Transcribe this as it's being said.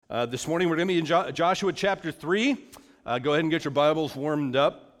This morning we're going to be in Joshua chapter 3. Go ahead and get your Bibles warmed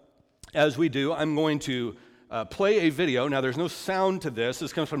up. As we do, I'm going to play a video. Now, there's no sound to this.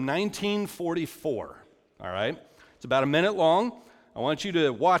 This comes from 1944, all right? It's about a minute long. I want you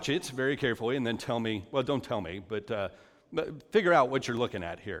to watch it very carefully and then tell me, well, don't tell me, but figure out what you're looking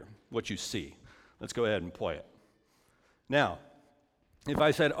at here, what you see. Let's go ahead and play it. Now, if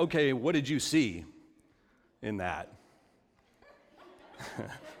I said, okay, what did you see in that?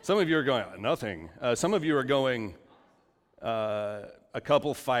 Some of you are going, nothing. Some of you are going, a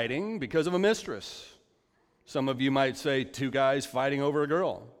couple fighting because of a mistress. Some of you might say two guys fighting over a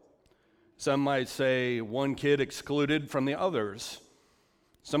girl. Some might say one kid excluded from the others.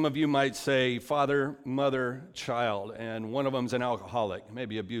 Some of you might say father, mother, child, and one of them's an alcoholic,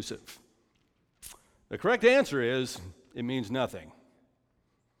 maybe abusive. The correct answer is, it means nothing.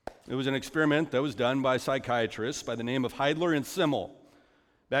 It was an experiment that was done by psychiatrists by the name of Heidler and Simmel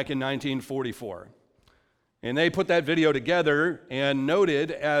back in 1944. And they put that video together and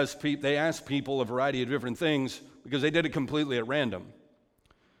noted as they asked people a variety of different things because they did it completely at random.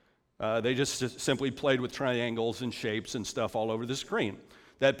 They just simply played with triangles and shapes and stuff all over the screen.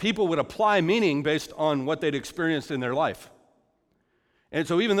 That people would apply meaning based on what they'd experienced in their life. And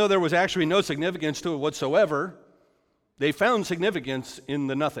so even though there was actually no significance to it whatsoever, they found significance in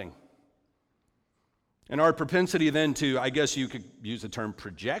the nothing. And our propensity then to, I guess you could use the term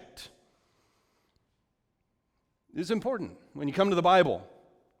project, is important. When you come to the Bible,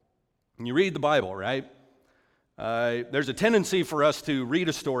 and you read the Bible, right? There's a tendency for us to read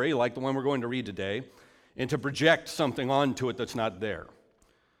a story, like the one we're going to read today, and to project something onto it that's not there.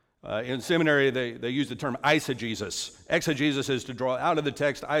 In seminary, they use the term eisegesis. Exegesis is to draw out of the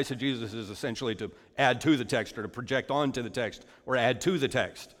text. Eisegesis is essentially to add to the text or to project onto the text or add to the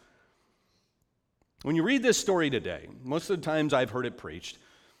text. When you read this story today, most of the times I've heard it preached,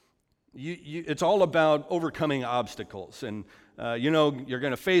 it's all about overcoming obstacles. And, you're going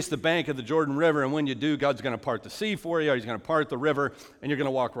to face the bank of the Jordan River, and when you do, God's going to part the sea for you, or He's going to part the river, and you're going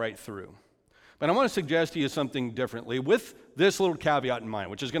to walk right through. But I want to suggest to you something differently with this little caveat in mind,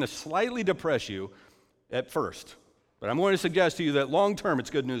 which is going to slightly depress you at first. But I'm going to suggest to you that long term,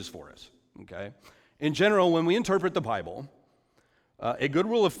 it's good news for us, okay? In general, when we interpret the Bible, a good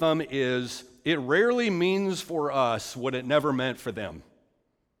rule of thumb is it rarely means for us what it never meant for them,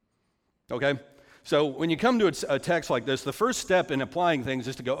 okay? So when you come to a text like this, the first step in applying things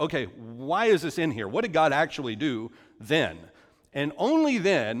is to go, okay, why is this in here? What did God actually do then? And only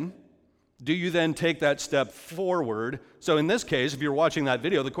then do you then take that step forward. So in this case, if you're watching that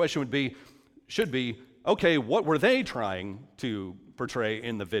video, the question should be, okay, what were they trying to portray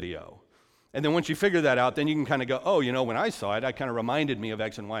in the video? And then once you figure that out, then you can kind of go, oh, when I saw it, it kind of reminded me of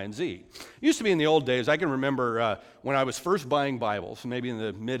X and Y and Z. It used to be in the old days, I can remember when I was first buying Bibles, maybe in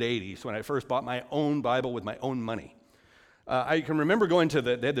the mid-'80s, when I first bought my own Bible with my own money. I can remember going to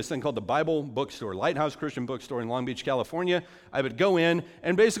they had this thing called the Bible Bookstore, Lighthouse Christian Bookstore in Long Beach, California. I would go in,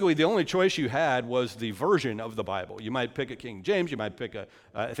 and basically the only choice you had was the version of the Bible. You might pick a King James, you might pick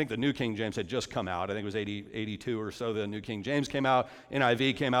I think the New King James had just come out. I think it was 82 or so the New King James came out.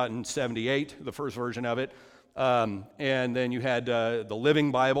 NIV came out in 78, the first version of it. And then you had the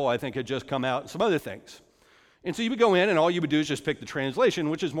Living Bible, I think had just come out, some other things. And so you would go in, and all you would do is just pick the translation,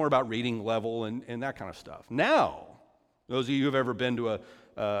 which is more about reading level and that kind of stuff. Now, those of you who have ever been to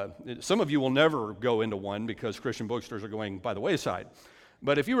some of you will never go into one because Christian bookstores are going by the wayside.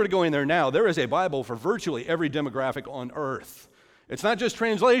 But if you were to go in there now, there is a Bible for virtually every demographic on earth. It's not just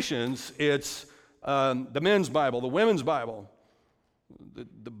translations, it's the men's Bible, the women's Bible,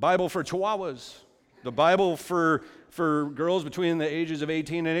 the Bible for Chihuahuas, the Bible for girls between the ages of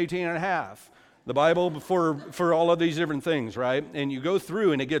 18 and 18 and a half, the Bible for all of these different things, right? And you go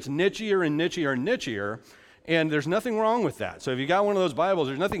through and it gets nichier and nichier and nichier. And there's nothing wrong with that. So if you got one of those Bibles,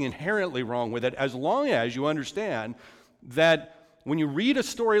 there's nothing inherently wrong with it as long as you understand that when you read a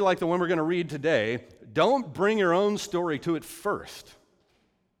story like the one we're going to read today, don't bring your own story to it first.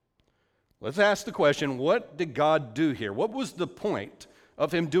 Let's ask the question, what did God do here? What was the point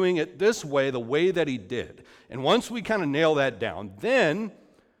of Him doing it this way, the way that He did? And once we kind of nail that down, then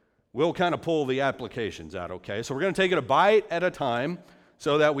we'll kind of pull the applications out, okay? So we're going to take it a bite at a time,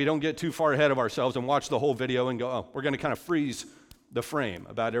 so that we don't get too far ahead of ourselves and watch the whole video and go, oh, we're going to kind of freeze the frame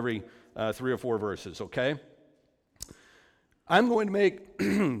about every 3 or 4 verses, okay? I'm going to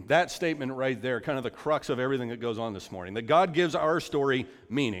make that statement right there kind of the crux of everything that goes on this morning, that God gives our story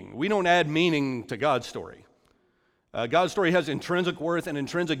meaning. We don't add meaning to God's story. God's story has intrinsic worth and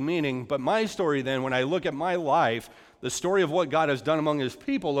intrinsic meaning, but my story then, when I look at my life, the story of what God has done among His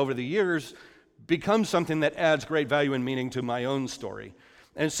people over the years becomes something that adds great value and meaning to my own story.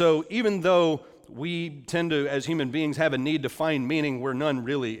 And so even though we tend to, as human beings, have a need to find meaning where none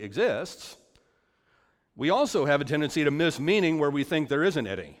really exists, we also have a tendency to miss meaning where we think there isn't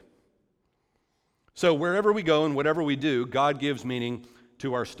any. So wherever we go and whatever we do, God gives meaning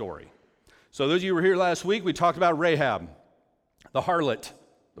to our story. So those of you who were here last week, we talked about Rahab, the harlot,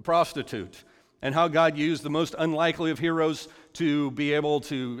 the prostitute, and how God used the most unlikely of heroes to be able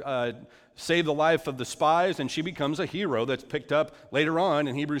to save the life of the spies, and she becomes a hero that's picked up later on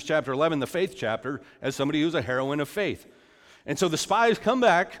in Hebrews chapter 11, the faith chapter, as somebody who's a heroine of faith. And so the spies come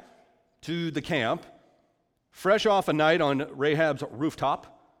back to the camp, fresh off a night on Rahab's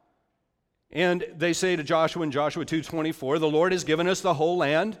rooftop, and they say to Joshua in Joshua 2:24, "The Lord has given us the whole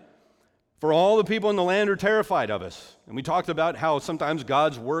land, for all the people in the land are terrified of us." And we talked about how sometimes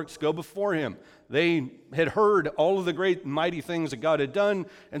God's works go before him. They had heard all of the great and mighty things that God had done,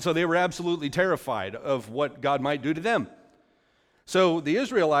 and so they were absolutely terrified of what God might do to them. So the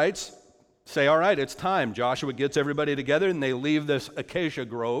Israelites say, all right, it's time. Joshua gets everybody together, and they leave this acacia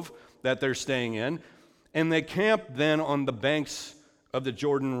grove that they're staying in, and they camp then on the banks of the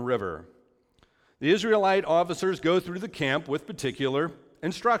Jordan River. The Israelite officers go through the camp with particular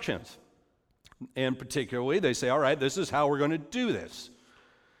instructions. And particularly, they say, all right, this is how we're going to do this.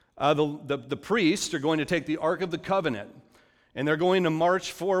 The priests are going to take the Ark of the Covenant, and they're going to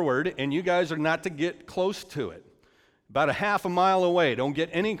march forward, and you guys are not to get close to it. About a half a mile away. Don't get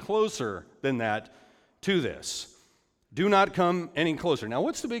any closer than that to this. Do not come any closer. Now,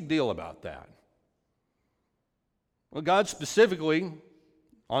 what's the big deal about that? Well, God specifically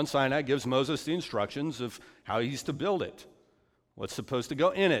on Sinai gives Moses the instructions of how he's to build it, what's supposed to go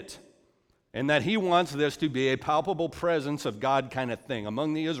in it, and that he wants this to be a palpable presence of God kind of thing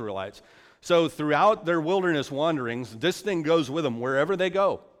among the Israelites. So throughout their wilderness wanderings, this thing goes with them wherever they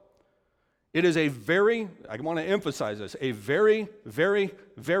go. It is I want to emphasize this, a very, very,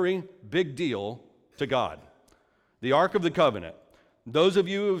 very big deal to God. The Ark of the Covenant. Those of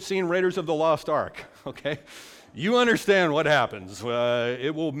you who've seen Raiders of the Lost Ark, okay, you understand what happens.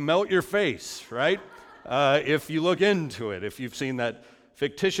 It will melt your face, right? If you look into it, if you've seen that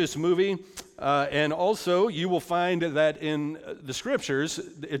fictitious movie. And also, you will find that in the scriptures,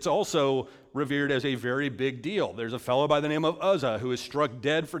 it's also revered as a very big deal. There's a fellow by the name of Uzzah who is struck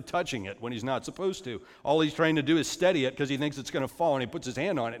dead for touching it when he's not supposed to. All he's trying to do is steady it because he thinks it's going to fall, and he puts his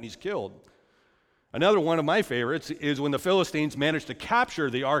hand on it and he's killed. Another one of my favorites is when the Philistines manage to capture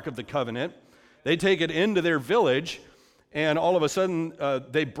the Ark of the Covenant. They take it into their village, and all of a sudden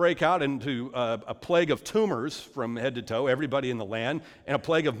they break out into a plague of tumors from head to toe, everybody in the land, and a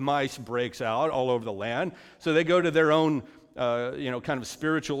plague of mice breaks out all over the land. So they go to their own kind of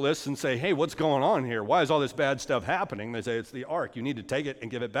spiritualists and say, hey, what's going on here? Why is all this bad stuff happening? They say, it's the ark. You need to take it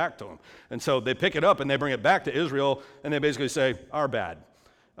and give it back to them. And so they pick it up and they bring it back to Israel, and they basically say, our bad.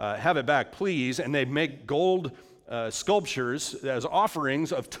 Have it back, please. And they make gold sculptures as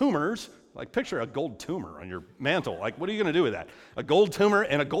offerings of tumors. Like, picture a gold tumor on your mantle. Like, what are you going to do with that? A gold tumor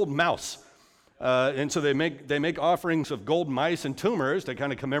and a gold mouse. And so they make offerings of gold mice and tumors to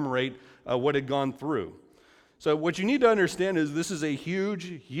kind of commemorate what had gone through. So what you need to understand is this is a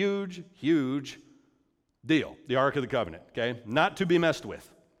huge, huge, huge deal, the Ark of the Covenant, okay? Not to be messed with.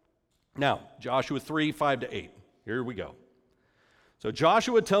 Now, Joshua 3, 5-8. Here we go. So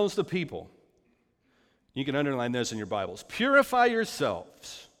Joshua tells the people, you can underline this in your Bibles, purify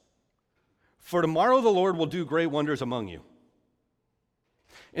yourselves, for tomorrow the Lord will do great wonders among you.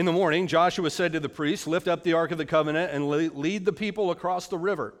 In the morning, Joshua said to the priests, lift up the Ark of the Covenant and lead the people across the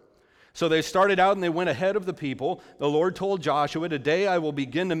river. So they started out and they went ahead of the people. The Lord told Joshua, today I will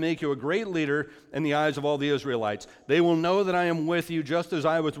begin to make you a great leader in the eyes of all the Israelites. They will know that I am with you just as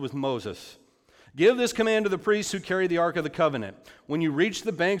I was with Moses. Give this command to the priests who carry the Ark of the Covenant. When you reach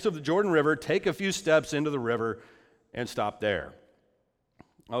the banks of the Jordan River, take a few steps into the river and stop there.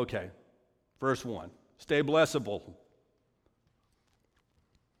 Okay, verse 1. Stay blessable.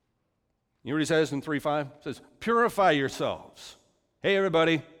 You know what he says in 3:5? It says, purify yourselves. Hey,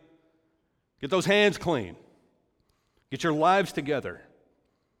 everybody. Get those hands clean. Get your lives together.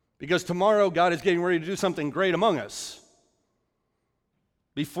 Because tomorrow God is getting ready to do something great among us.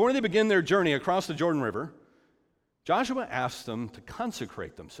 Before they begin their journey across the Jordan River, Joshua asks them to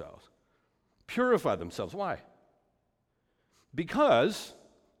consecrate themselves, purify themselves. Why? Because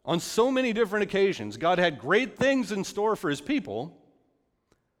on so many different occasions, God had great things in store for his people,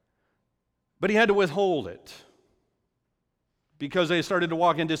 but he had to withhold it because they started to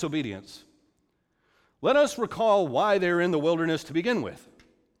walk in disobedience. Let us recall why they were in the wilderness to begin with.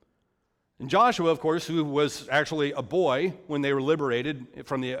 And Joshua, of course, who was actually a boy when they were liberated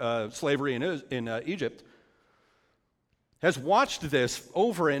from the slavery in Egypt, has watched this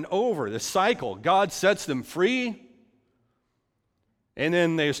over and over, this cycle. God sets them free, and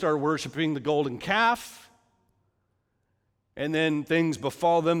then they start worshiping the golden calf, and then things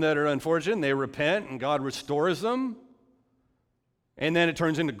befall them that are unfortunate, and they repent, and God restores them. And then it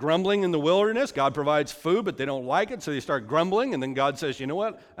turns into grumbling in the wilderness. God provides food, but they don't like it, so they start grumbling. And then God says, you know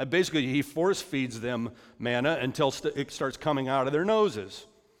what? Basically, he force feeds them manna until it starts coming out of their noses.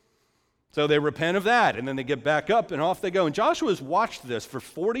 So they repent of that, and then they get back up, and off they go. And Joshua's watched this for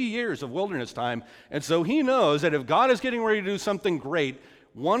 40 years of wilderness time, and so he knows that if God is getting ready to do something great,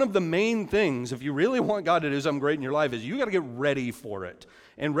 one of the main things, if you really want God to do something great in your life, is you got to get ready for it.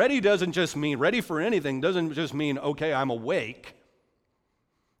 And ready doesn't just mean, ready for anything doesn't just mean, okay, I'm awake.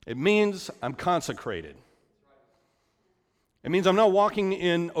 It means I'm consecrated. It means I'm not walking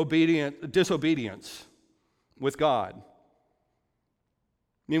in disobedience with God. I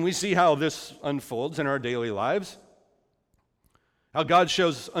mean, we see how this unfolds in our daily lives. How God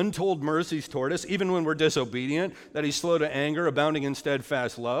shows untold mercies toward us, even when we're disobedient, that he's slow to anger, abounding in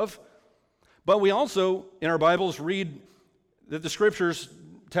steadfast love. But we also, in our Bibles, read that the Scriptures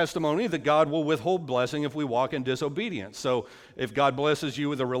testimony that God will withhold blessing if we walk in disobedience. So if God blesses you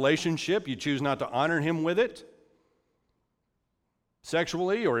with a relationship, you choose not to honor him with it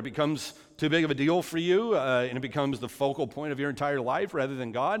sexually, or it becomes too big of a deal for you, and it becomes the focal point of your entire life rather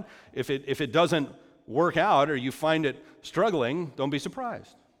than God. If it doesn't work out or you find it struggling, don't be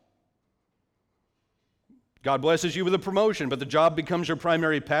surprised. God blesses you with a promotion, but the job becomes your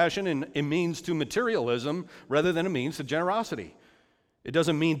primary passion and it means to materialism rather than a means to generosity. It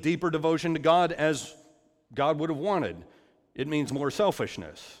doesn't mean deeper devotion to God as God would have wanted. It means more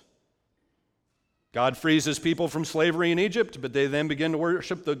selfishness. God frees his people from slavery in Egypt, but they then begin to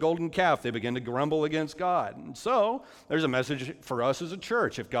worship the golden calf. They begin to grumble against God. And so there's a message for us as a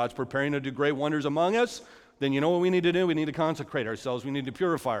church. If God's preparing to do great wonders among us, then you know what we need to do? We need to consecrate ourselves. We need to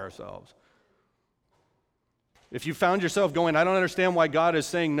purify ourselves. If you found yourself going, I don't understand why God is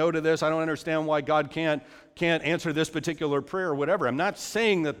saying no to this, I don't understand why God can't answer this particular prayer or whatever. I'm not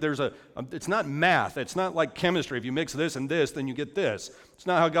saying that it's not math. It's not like chemistry. If you mix this and this, then you get this. It's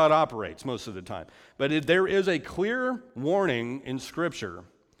not how God operates most of the time. But there is a clear warning in Scripture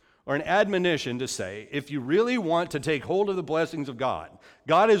or an admonition to say, if you really want to take hold of the blessings of God,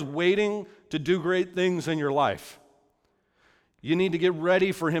 God is waiting to do great things in your life. You need to get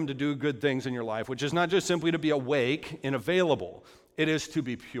ready for him to do good things in your life, which is not just simply to be awake and available. It is to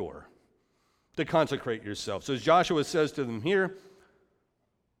be pure, to consecrate yourself. So as Joshua says to them here,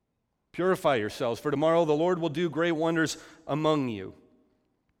 purify yourselves, for tomorrow the Lord will do great wonders among you.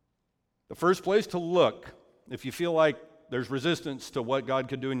 The first place to look, if you feel like there's resistance to what God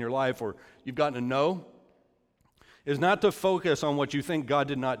could do in your life or you've gotten to know, is not to focus on what you think God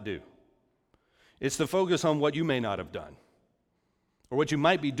did not do. It's to focus on what you may not have done, or what you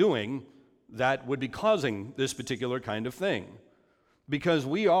might be doing that would be causing this particular kind of thing. Because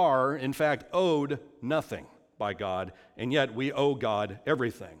we are, in fact, owed nothing by God, and yet we owe God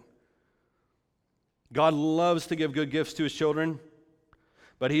everything. God loves to give good gifts to his children,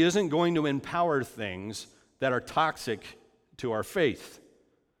 but he isn't going to empower things that are toxic to our faith.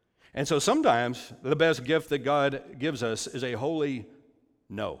 And so sometimes the best gift that God gives us is a holy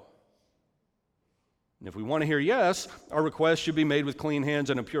no. And if we want to hear yes, our request should be made with clean hands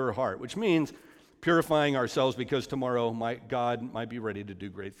and a pure heart, which means purifying ourselves because tomorrow God might be ready to do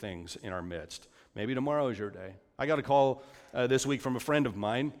great things in our midst. Maybe tomorrow is your day. I got a call this week from a friend of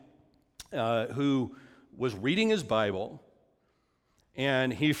mine who was reading his Bible,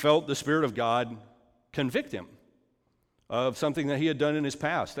 and he felt the Spirit of God convict him of something that he had done in his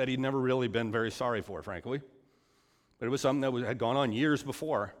past that he'd never really been very sorry for, frankly. But it was something that had gone on years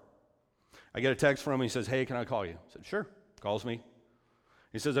before. I get a text from him. He says, hey, can I call you? I said, sure. Calls me.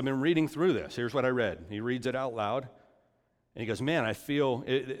 He says, I've been reading through this. Here's what I read. He reads it out loud. And he goes, man, I feel,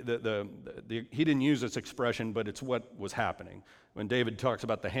 he didn't use this expression, but it's what was happening. When David talks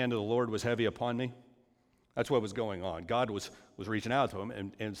about the hand of the Lord was heavy upon me, that's what was going on. God was reaching out to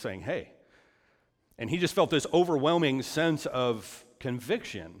him and saying, hey. And he just felt this overwhelming sense of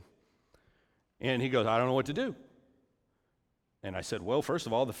conviction. And he goes, I don't know what to do. And I said, well, first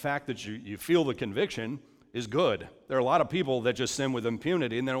of all, the fact that you feel the conviction is good. There are a lot of people that just sin with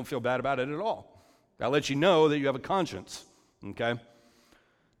impunity and they don't feel bad about it at all. That lets you know that you have a conscience, okay?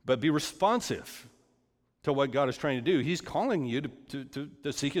 But be responsive to what God is trying to do. He's calling you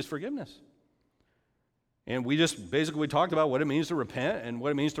to seek his forgiveness. And we just basically talked about what it means to repent and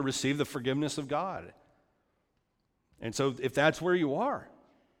what it means to receive the forgiveness of God. And so if that's where you are,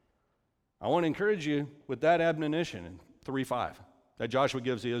 I want to encourage you with that admonition in 3:5. that Joshua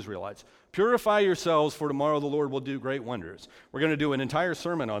gives the Israelites. Purify yourselves, for tomorrow the Lord will do great wonders. We're going to do an entire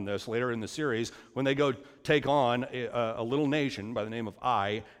sermon on this later in the series when they go take on a little nation by the name of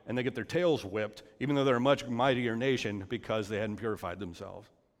Ai, and they get their tails whipped, even though they're a much mightier nation because they hadn't purified themselves.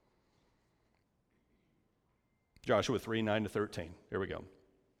 Joshua 3, 9-13. Here we go.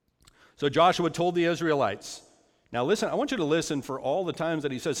 So Joshua told the Israelites, now listen, I want you to listen for all the times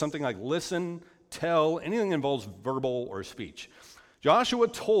that he says something like listen, tell, anything that involves verbal or speech. Joshua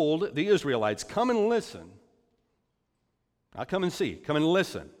told the Israelites, come and listen. Not come and see, come and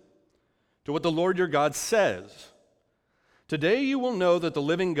listen to what the Lord your God says. Today you will know that the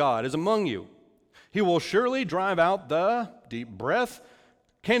living God is among you. He will surely drive out the, deep breath,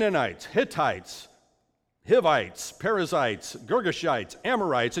 Canaanites, Hittites, Hivites, Perizzites, Girgashites,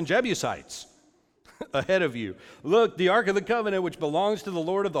 Amorites, and Jebusites ahead of you. Look, the Ark of the Covenant, which belongs to the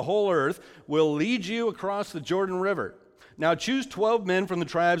Lord of the whole earth, will lead you across the Jordan River. Now choose 12 men from the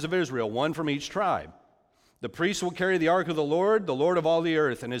tribes of Israel, one from each tribe. The priests will carry the ark of the Lord of all the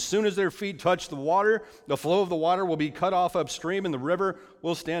earth. And as soon as their feet touch the water, the flow of the water will be cut off upstream, and the river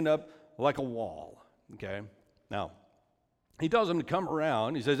will stand up like a wall. Okay? Now, he tells them to come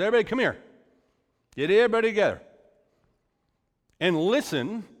around. He says, everybody come here. Get everybody together. And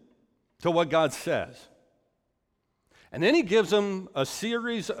listen to what God says. And then he gives them a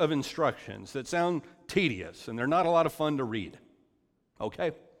series of instructions that sound tedious, and they're not a lot of fun to read.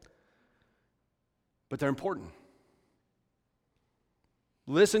 Okay? But they're important.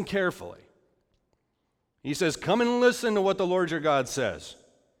 Listen carefully. He says, come and listen to what the Lord your God says.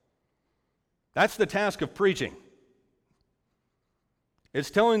 That's the task of preaching. It's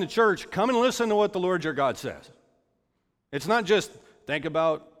telling the church, come and listen to what the Lord your God says. It's not just think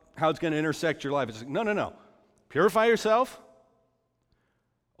about how it's going to intersect your life. It's like, no. Purify yourself.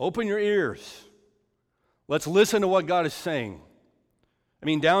 Open your ears. Let's listen to what God is saying. I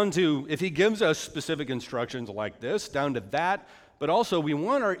mean, down to, if he gives us specific instructions like this, down to that, but also we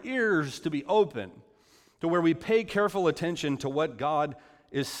want our ears to be open to where we pay careful attention to what God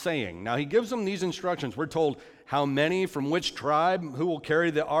is saying. Now, he gives them these instructions. We're told how many, from which tribe, who will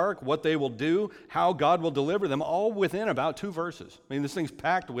carry the ark, what they will do, how God will deliver them, all within about 2 verses. I mean, this thing's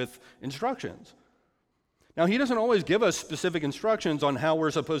packed with instructions. Now, he doesn't always give us specific instructions on how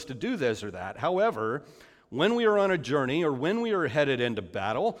we're supposed to do this or that. However, when we are on a journey or when we are headed into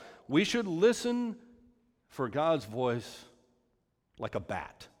battle, we should listen for God's voice like a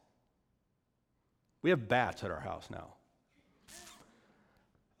bat. We have bats at our house now.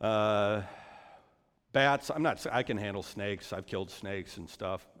 Bats, I can handle snakes. I've killed snakes and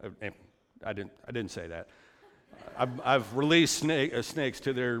stuff. I didn't say that. I've released snakes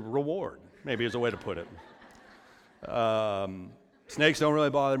to their reward, maybe is a way to put it. Snakes don't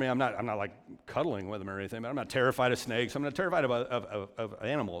really bother me. I'm not like cuddling with them or anything, but I'm not terrified of snakes. I'm not terrified of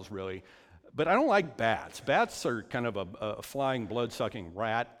animals, really. But I don't like bats. Bats are kind of a flying, blood-sucking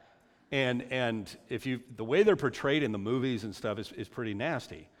rat. And the way they're portrayed in the movies and stuff is pretty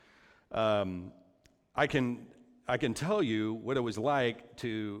nasty. I can tell you what it was like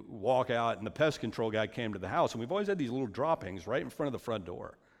to walk out, and the pest control guy came to the house, and we've always had these little droppings right in front of the front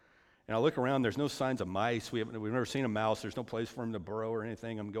door. And I look around, there's no signs of mice. We've never seen a mouse. There's no place for him to burrow or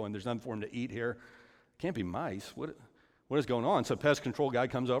anything. I'm going, there's nothing for him to eat here. Can't be mice. What is going on? So pest control guy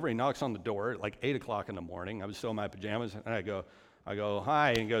comes over. He knocks on the door at like 8 o'clock in the morning. I was still in my pajamas, and I go,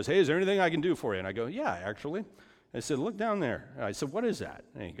 hi. And he goes, hey, is there anything I can do for you? And I go, yeah, actually. I said, look down there. And I said, what is that?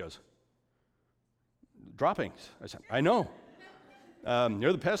 And he goes, droppings. I said, I know.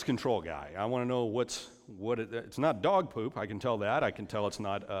 You're the pest control guy. I want to know it's not dog poop. I can tell that. I can tell it's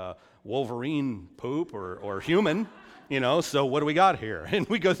not Wolverine poop or human, so what do we got here? And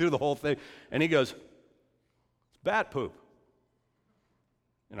we go through the whole thing. And he goes, it's bat poop.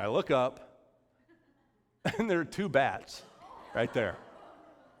 And I look up, and there are 2 bats right there,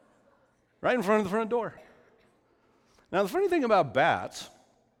 right in front of the front door. Now, the funny thing about bats,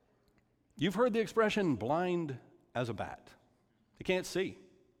 you've heard the expression blind as a bat. They can't see,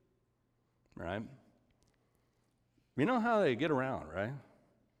 right? You know how they get around, right?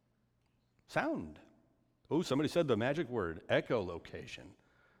 Sound. Oh, somebody said the magic word, echolocation.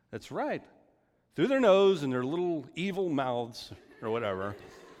 That's right. Through their nose and their little evil mouths or whatever,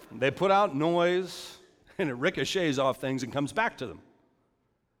 they put out noise, and it ricochets off things and comes back to them,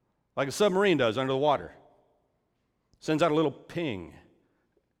 like a submarine does under the water. Sends out a little ping.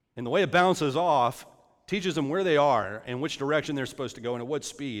 And the way it bounces off teaches them where they are and which direction they're supposed to go and at what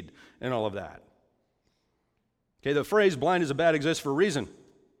speed and all of that. Okay, the phrase blind as a bat exists for a reason.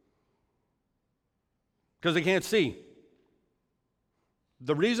 Because they can't see.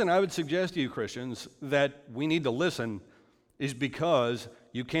 The reason I would suggest to you, Christians, that we need to listen is because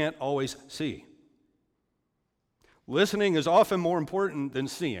you can't always see. Listening is often more important than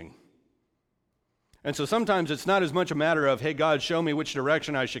seeing. And so sometimes it's not as much a matter of, hey, God, show me which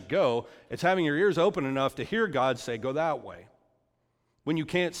direction I should go. It's having your ears open enough to hear God say, go that way, when you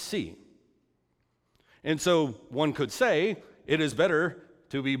can't see. And so one could say, it is better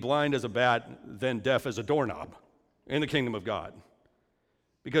to be blind as a bat than deaf as a doorknob in the kingdom of God.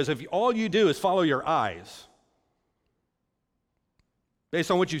 Because if all you do is follow your eyes, based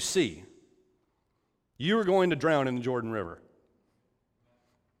on what you see, you are going to drown in the Jordan River.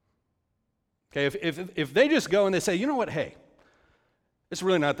 Okay, if they just go and they say, you know what, hey, it's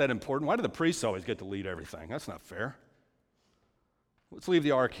really not that important. Why do the priests always get to lead everything? That's not fair. Let's leave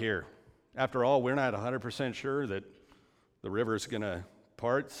the ark here. After all, we're not 100% sure that the river is going to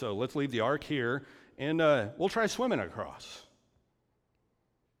part, so let's leave the ark here, and we'll try swimming across.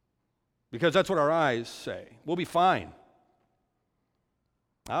 Because that's what our eyes say. We'll be fine.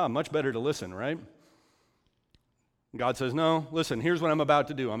 Much better to listen, right? God says, no, listen, here's what I'm about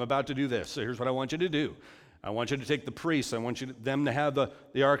to do. I'm about to do this. So here's what I want you to do. I want you to take the priests. I want them to have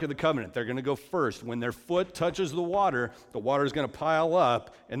the Ark of the Covenant. They're going to go first. When their foot touches the water is going to pile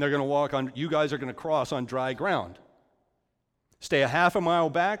up, and they're going to walk on, you guys are going to cross on dry ground. Stay a half a mile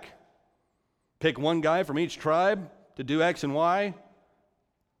back. Pick one guy from each tribe to do X and Y,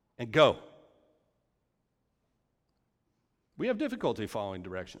 and go. We have difficulty following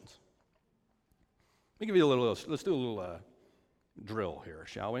directions. Let me give you let's do a little drill here,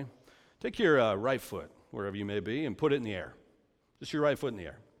 shall we? Take your right foot, wherever you may be, and put it in the air. Just your right foot in the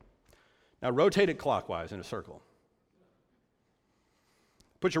air. Now rotate it clockwise in a circle.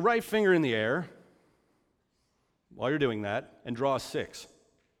 Put your right finger in the air while you're doing that, and draw a 6.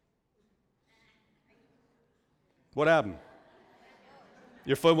 What happened?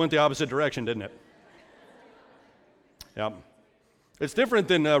 Your foot went the opposite direction, didn't it? Yep. It's different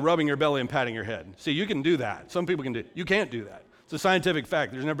than rubbing your belly and patting your head. See, you can do that. Some people can do it. You can't do that. It's a scientific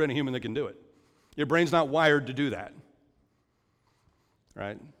fact. There's never been a human that can do it. Your brain's not wired to do that.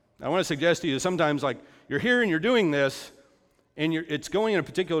 Right? I want to suggest to you sometimes, like, you're here and you're doing this, and it's going in a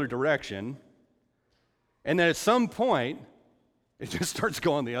particular direction, and then at some point, it just starts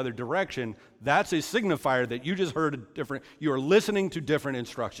going the other direction. That's a signifier that you just heard you are listening to different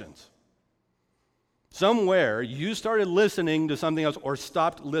instructions. Somewhere, you started listening to something else or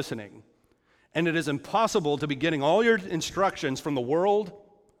stopped listening. And it is impossible to be getting all your instructions from the world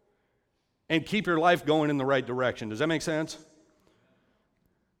and keep your life going in the right direction. Does that make sense?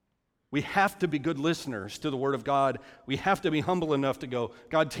 We have to be good listeners to the Word of God. We have to be humble enough to go,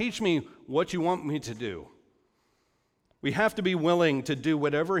 God, teach me what you want me to do. We have to be willing to do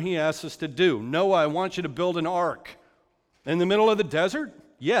whatever He asks us to do. Noah, I want you to build an ark. In the middle of the desert?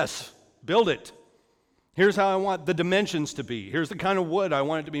 Yes, build it. Here's how I want the dimensions to be. Here's the kind of wood I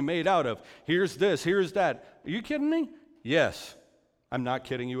want it to be made out of. Here's this, here's that. Are you kidding me? Yes, I'm not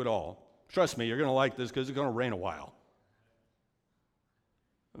kidding you at all. Trust me, you're going to like this because it's going to rain a while.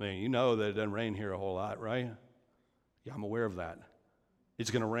 I mean, you know that it doesn't rain here a whole lot, right? Yeah, I'm aware of that. It's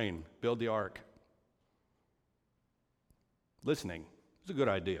going to rain. Build the ark. Listening is a good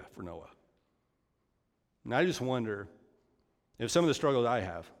idea for Noah. And I just wonder if some of the struggles I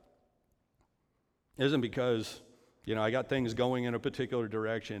have isn't because, I got things going in a particular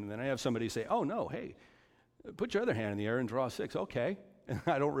direction, and then I have somebody say, oh, no, hey, put your other hand in the air and draw a 6. Okay. And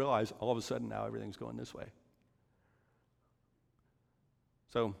I don't realize all of a sudden now everything's going this way.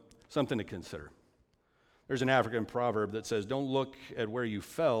 So, something to consider. There's an African proverb that says, don't look at where you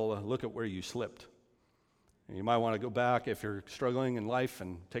fell, look at where you slipped. And you might want to go back if you're struggling in life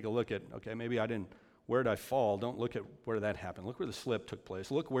and take a look at, okay, maybe where did I fall? Don't look at where that happened. Look where the slip took place.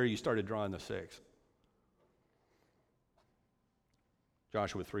 Look where you started drawing the 6.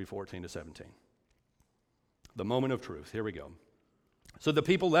 Joshua 3:14-17. The moment of truth. Here we go. So the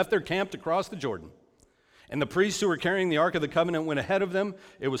people left their camp to cross the Jordan. And the priests who were carrying the Ark of the Covenant went ahead of them.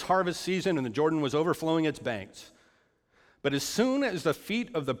 It was harvest season, and the Jordan was overflowing its banks. But as soon as the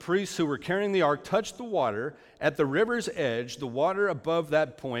feet of the priests who were carrying the ark touched the water, at the river's edge, the water above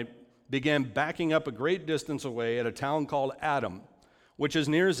that point began backing up a great distance away at a town called Adam, which is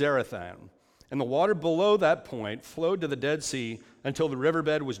near Zarethan. And the water below that point flowed to the Dead Sea until the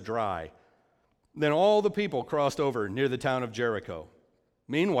riverbed was dry. Then all the people crossed over near the town of Jericho.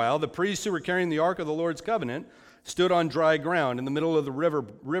 Meanwhile, the priests who were carrying the Ark of the Lord's covenant stood on dry ground in the middle of the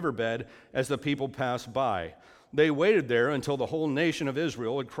riverbed as the people passed by. They waited there until the whole nation of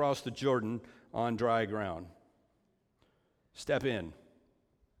Israel had crossed the Jordan on dry ground. Step in.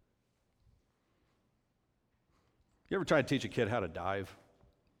 You ever try to teach a kid how to dive?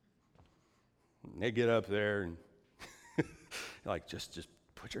 And they get up there and like, just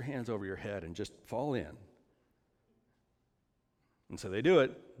put your hands over your head and just fall in. And so they do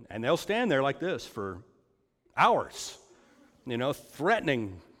it, and they'll stand there like this for hours,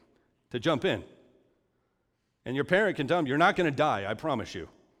 threatening to jump in. And your parent can tell them, you're not going to die, I promise you.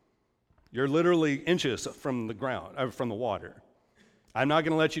 You're literally inches from the ground, from the water. I'm not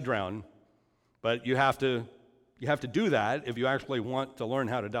going to let you drown, but you have to do that if you actually want to learn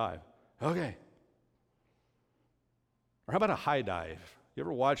how to dive. Okay. Or how about a high dive? You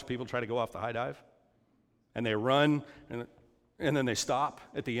ever watch people try to go off the high dive? And they run, and then they stop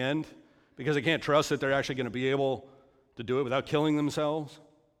at the end because they can't trust that they're actually going to be able to do it without killing themselves?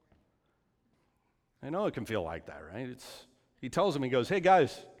 I know it can feel like that, right? He tells them, he goes, hey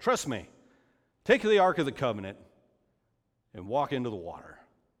guys, trust me. Take the Ark of the Covenant and walk into the water.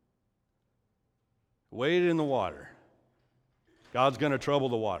 Wade in the water. God's going to trouble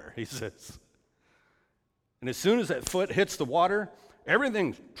the water, he says. And as soon as that foot hits the water,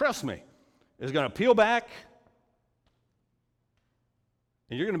 everything, trust me, is going to peel back,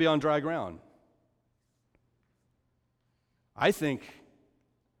 and you're going to be on dry ground. I think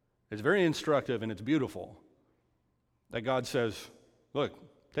it's very instructive and it's beautiful that God says, look,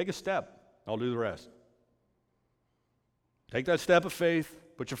 take a step, I'll do the rest. Take that step of faith,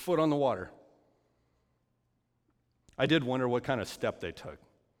 put your foot on the water. I did wonder what kind of step they took.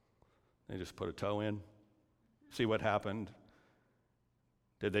 They just put a toe in, see what happened.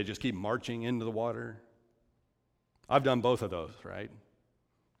 Did they just keep marching into the water? I've done both of those, right?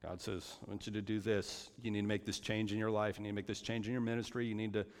 God says, I want you to do this. You need to make this change in your life. You need to make this change in your ministry. You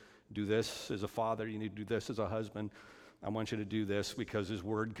need to do this as a father. You need to do this as a husband. I want you to do this because his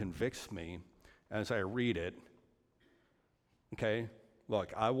word convicts me as I read it. Okay,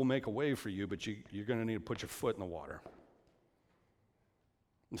 look, I will make a way for you, but you're going to need to put your foot in the water.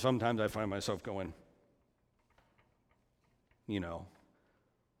 And sometimes I find myself going, you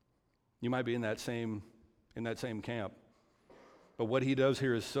might be in that same camp. But what he does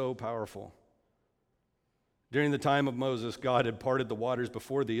here is so powerful. During the time of Moses, God had parted the waters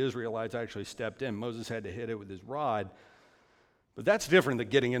before the Israelites actually stepped in. Moses had to hit it with his rod. But that's different than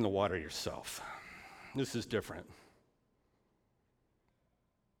getting in the water yourself. This is different.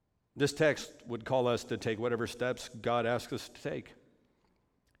 This text would call us to take whatever steps God asks us to take.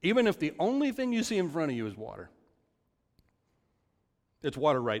 Even if the only thing you see in front of you is water. It's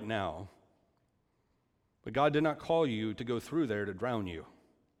water right now. But God did not call you to go through there to drown you.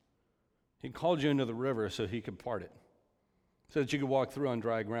 He called you into the river so he could part it, so that you could walk through on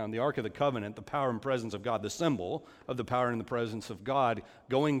dry ground. The Ark of the Covenant, the power and presence of God, the symbol of the power and the presence of God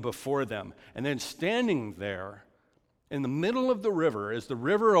going before them. And then standing there in the middle of the river as the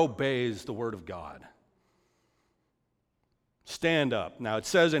river obeys the word of God. Stand up. Now it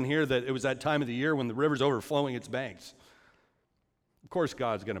says in here that it was that time of the year when the river's overflowing its banks. Of course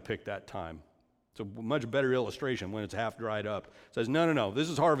God's going to pick that time. It's a much better illustration when it's half dried up. It says, no, this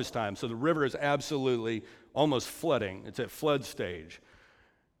is harvest time, so the river is absolutely almost flooding. It's at flood stage.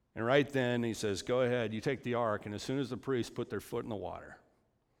 And right then he says, go ahead, you take the ark, and as soon as the priests put their foot in the water,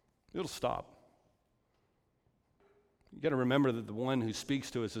 it'll stop. You got to remember that the one who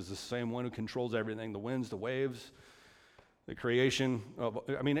speaks to us is the same one who controls everything, the winds, the waves, the creation.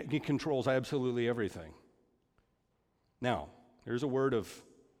 He controls absolutely everything. Now, here's a word of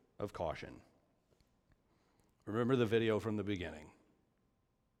caution. Remember the video from the beginning.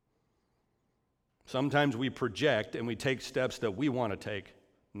 Sometimes we project and we take steps that we want to take,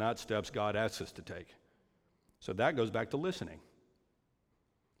 not steps God asks us to take. So that goes back to listening.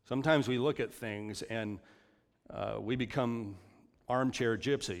 Sometimes we look at things and we become armchair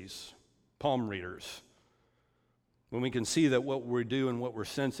gypsies, palm readers. When we can see that what we do and what we're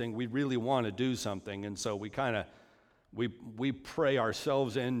sensing, we really want to do something, and so we pray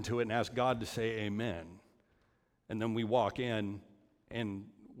ourselves into it and ask God to say amen. And then we walk in and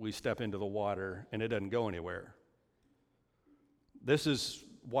we step into the water and it doesn't go anywhere. This is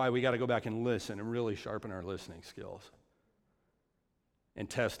why we got to go back and listen and really sharpen our listening skills and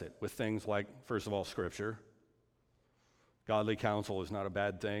test it with things like, first of all, Scripture. Godly counsel is not a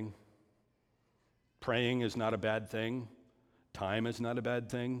bad thing. Praying is not a bad thing. Time is not a bad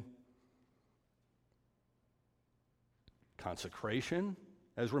thing. Consecration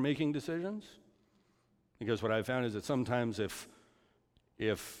as we're making decisions. Because what I've found is that sometimes if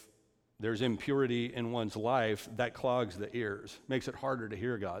there's impurity in one's life, that clogs the ears, makes it harder to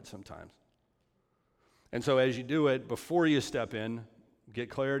hear God sometimes. And so as you do it, before you step in,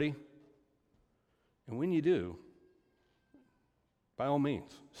 get clarity. And when you do, by all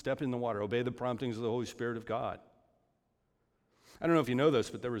means, step in the water, obey the promptings of the Holy Spirit of God. I don't know if you know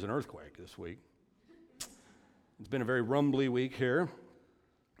this, but there was an earthquake this week. It's been a very rumbly week here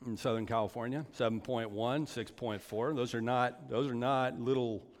in Southern California. 7.1, 6.4. Those are not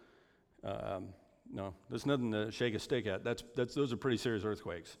little. No, there's nothing to shake a stick at. Those are pretty serious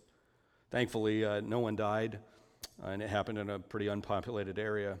earthquakes. Thankfully, no one died, and it happened in a pretty unpopulated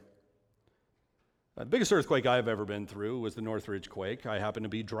area. The biggest earthquake I've ever been through was the Northridge quake. I happened to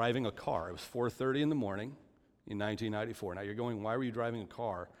be driving a car. It was 4:30 in the morning in 1994. Now you're going, why were you driving a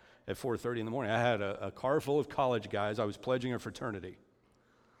car at 4:30 in the morning? I had a car full of college guys. I was pledging a fraternity.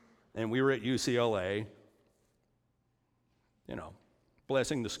 And we were at UCLA,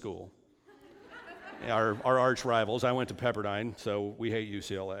 blessing the school. Our arch rivals. I went to Pepperdine, so we hate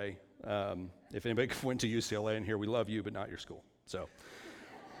UCLA. If anybody went to UCLA in here, we love you, but not your school. So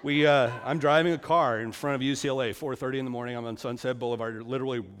I'm driving a car in front of UCLA, 4:30 in the morning. I'm on Sunset Boulevard,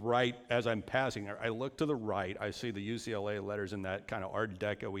 literally right as I'm passing there. I look to the right. I see the UCLA letters in that kind of Art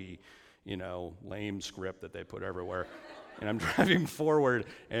Deco-y, lame script that they put everywhere. And I'm driving forward,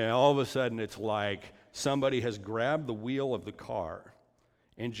 and all of a sudden it's like somebody has grabbed the wheel of the car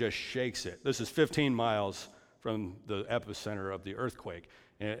and just shakes it. This is 15 miles from the epicenter of the earthquake.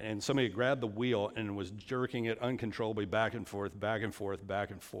 And somebody grabbed the wheel and was jerking it uncontrollably back and forth, back and forth, back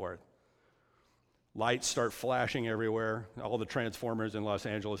and forth. Lights start flashing everywhere. All the transformers in Los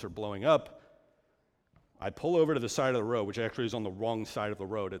Angeles are blowing up. I pull over to the side of the road, which actually is on the wrong side of the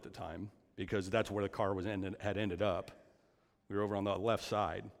road at the time, because that's where the car had ended up. We were over on the left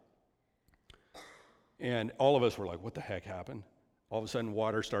side. And all of us were like, what the heck happened? All of a sudden,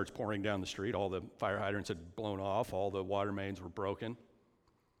 water starts pouring down the street. All the fire hydrants had blown off. All the water mains were broken.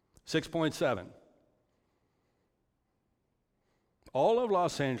 6.7. All of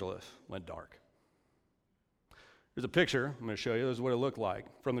Los Angeles went dark. There's a picture I'm going to show you. This is what it looked like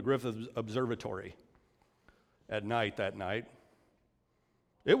from the Griffith Observatory at night that night.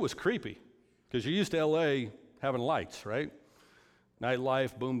 It was creepy because you're used to LA having lights, right?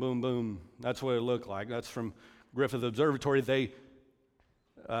 Nightlife, boom, boom, boom. That's what it looked like. That's from Griffith Observatory. They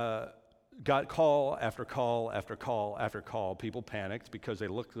got call after call after call after call. People panicked because they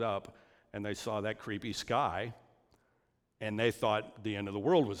looked up and they saw that creepy sky and they thought the end of the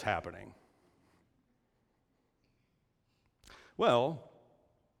world was happening. Well,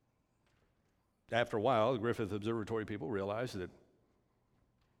 after a while, the Griffith Observatory people realized that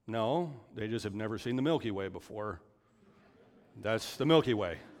no, they just have never seen the Milky Way before. That's the Milky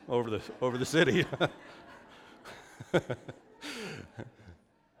Way over the city.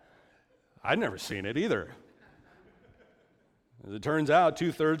 I'd never seen it either. As it turns out,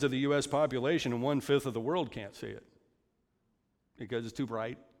 2/3 of the U.S. population and 1/5 of the world can't see it because it's too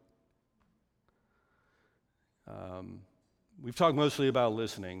bright. We've talked mostly about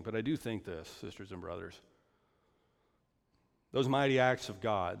listening, but I do think this, sisters and brothers. Those mighty acts of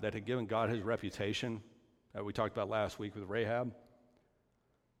God that had given God his reputation that we talked about last week with Rahab,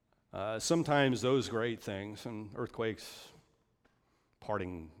 sometimes those great things, and earthquakes,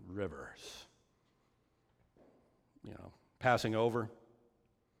 parting rivers, passing over,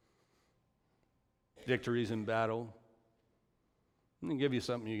 victories in battle. I'm going to give you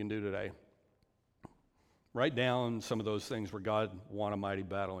something you can do today. Write down some of those things where God won a mighty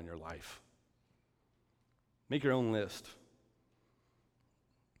battle in your life. Make your own list.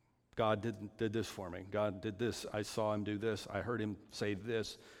 God did this for me. God did this. I saw him do this. I heard him say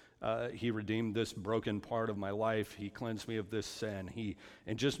this. He redeemed this broken part of my life. He cleansed me of this sin.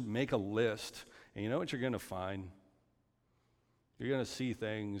 And just make a list. And you know what you're going to find? You're going to see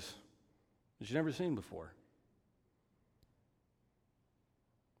things that you've never seen before.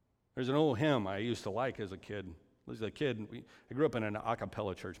 There's an old hymn I used to like as a kid. As a kid, I grew up in an a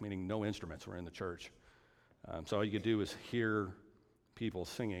cappella church, meaning no instruments were in the church. So all you could do was hear people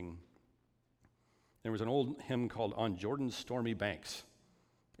singing. There was an old hymn called On Jordan's Stormy Banks.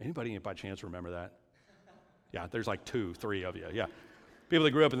 Anybody by chance remember that? Yeah, there's like 2, 3 of you. Yeah. People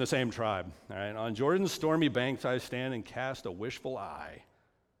that grew up in the same tribe. All right. On Jordan's stormy banks I stand and cast a wishful eye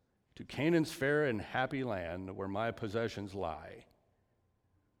to Canaan's fair and happy land where my possessions lie.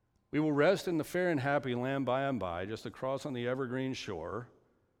 We will rest in the fair and happy land by and by, just across on the evergreen shore,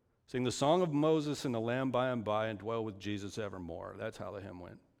 sing the song of Moses in the land by and dwell with Jesus evermore. That's how the hymn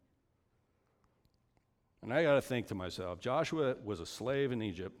went. And I got to think to myself, Joshua was a slave in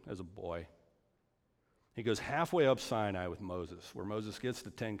Egypt as a boy. He goes halfway up Sinai with Moses, where Moses gets the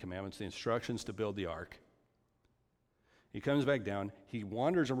 10 Commandments, the instructions to build the ark. He comes back down. He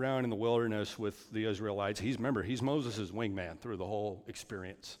wanders around in the wilderness with the Israelites. He's Moses' wingman through the whole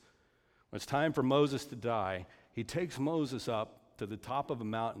experience. When it's time for Moses to die, he takes Moses up to the top of a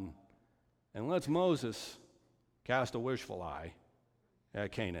mountain and lets Moses cast a wishful eye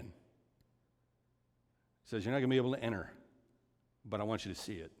at Canaan. He says, you're not going to be able to enter, but I want you to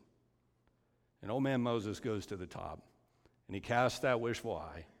see it. And old man Moses goes to the top, and he casts that wishful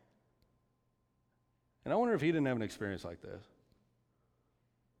eye. And I wonder if he didn't have an experience like this,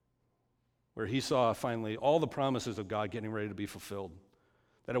 where he saw finally all the promises of God getting ready to be fulfilled.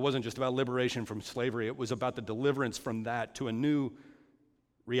 That it wasn't just about liberation from slavery, it was about the deliverance from that to a new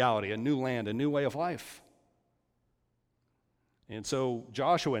reality, a new land, a new way of life. And so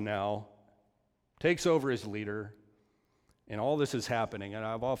Joshua now takes over as leader, and all this is happening. And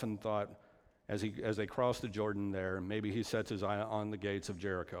I've often thought, as they cross the Jordan there, maybe he sets his eye on the gates of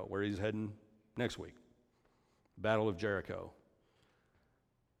Jericho, where he's heading next week. Battle of Jericho.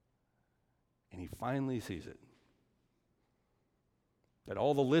 And he finally sees it. That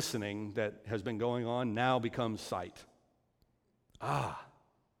all the listening that has been going on now becomes sight.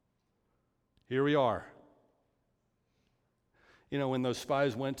 Here we are. You know, when those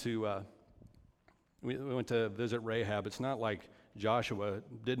spies went to we went to visit Rahab, it's not like Joshua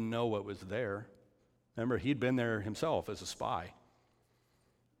didn't know what was there. Remember, he'd been there himself as a spy.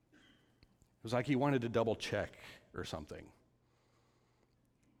 It was like he wanted to double check or something.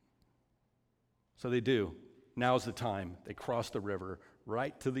 So they do. Now's the time. They cross the river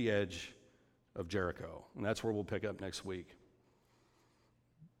right to the edge of Jericho. And that's where we'll pick up next week.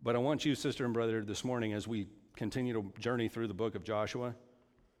 But I want you, sister and brother, this morning, as we continue to journey through the book of Joshua,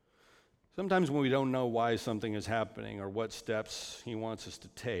 sometimes when we don't know why something is happening or what steps he wants us to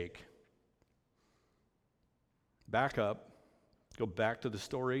take, back up, go back to the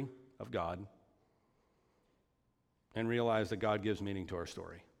story of God, and realize that God gives meaning to our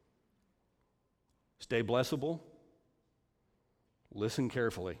story. Stay blessable. Listen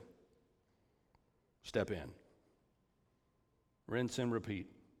carefully. Step in. Rinse and repeat.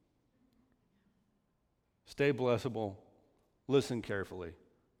 Stay blessable. Listen carefully.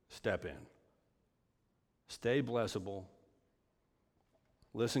 Step in. Stay blessable.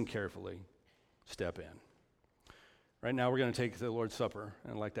 Listen carefully. Step in. Right now we're going to take the Lord's Supper.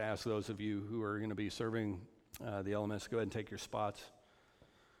 And I'd like to ask those of you who are going to be serving the elements, go ahead and take your spots.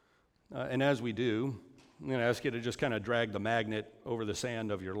 And as we do, I'm going to ask you to just kind of drag the magnet over the sand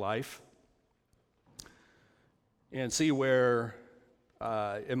of your life and see where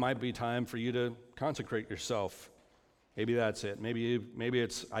it might be time for you to consecrate yourself. Maybe that's it. Maybe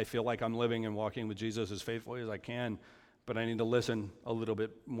it's, I feel like I'm living and walking with Jesus as faithfully as I can, but I need to listen a little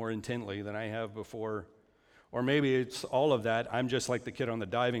bit more intently than I have before. Or maybe it's all of that. I'm just like the kid on the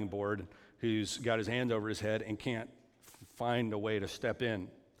diving board who's got his hand over his head and can't find a way to step in.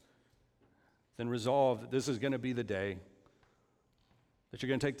 Then resolve that this is going to be the day that you're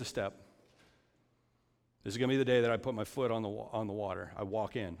going to take the step. This is going to be the day that I put my foot on the water. I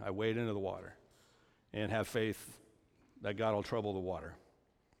walk in. I wade into the water and have faith that God will trouble the water.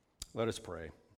 Let us pray.